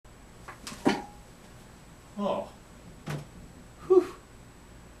Oh. Whew.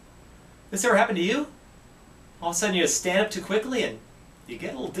 This ever happened to you? All of a sudden you stand up too quickly and you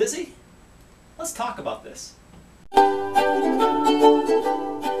get a little dizzy? Let's talk about this.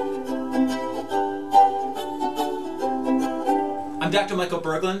 I'm Dr. Michael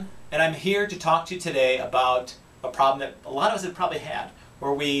Berglund, and I'm here to talk to you today about a problem that a lot of us have probably had,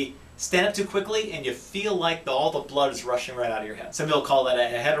 where we stand up too quickly and you feel like all the blood is rushing right out of your head. Some people call that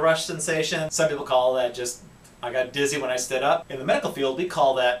a head rush sensation. Some people call that just, I got dizzy when I stood up. In the medical field, we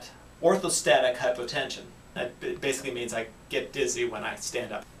call that orthostatic hypotension. That basically means I get dizzy when I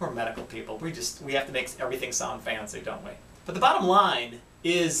stand up. We're medical people. We have to make everything sound fancy, don't we? But the bottom line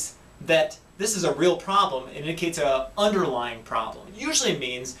is that this is a real problem. It indicates an underlying problem. It usually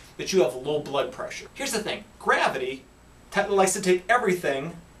means that you have low blood pressure. Here's the thing. Gravity likes to take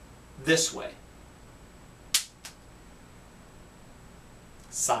everything this way.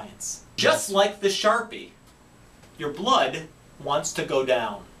 Science. Just like the Sharpie, your blood wants to go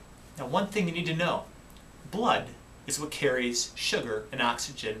down. Now, one thing you need to know. Blood is what carries sugar and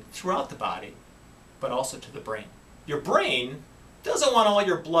oxygen throughout the body, but also to the brain. Your brain doesn't want all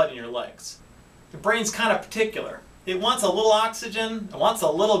your blood in your legs. The brain's kind of particular. It wants a little oxygen, it wants a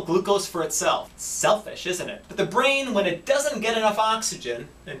little glucose for itself. It's selfish, isn't it? But the brain, when it doesn't get enough oxygen,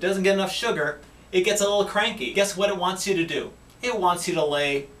 and it doesn't get enough sugar, it gets a little cranky. Guess what it wants you to do? It wants you to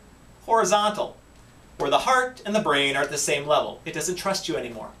lay horizontal, where the heart and the brain are at the same level. It doesn't trust you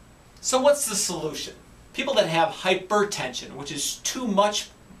anymore. So what's the solution? People that have hypertension, which is too much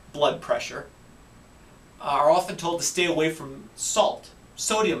blood pressure, are often told to stay away from salt,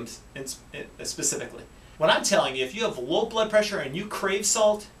 sodium specifically. When I'm telling you, if you have low blood pressure and you crave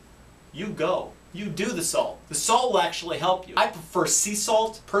salt, you go. You do the salt. The salt will actually help you. I prefer sea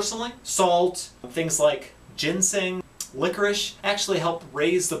salt, personally. Salt, things like ginseng, licorice, actually help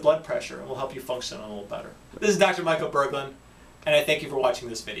raise the blood pressure and will help you function a little better. This is Dr. Michael Berglund, and I thank you for watching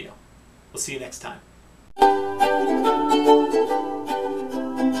this video. We'll see you next time. I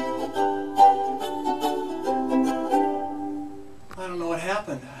don't know what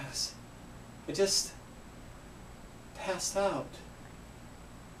happened. I just passed out.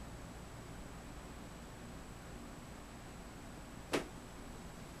 Is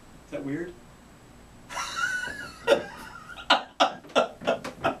that weird?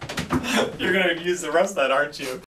 You're going to use the rest of that, aren't you?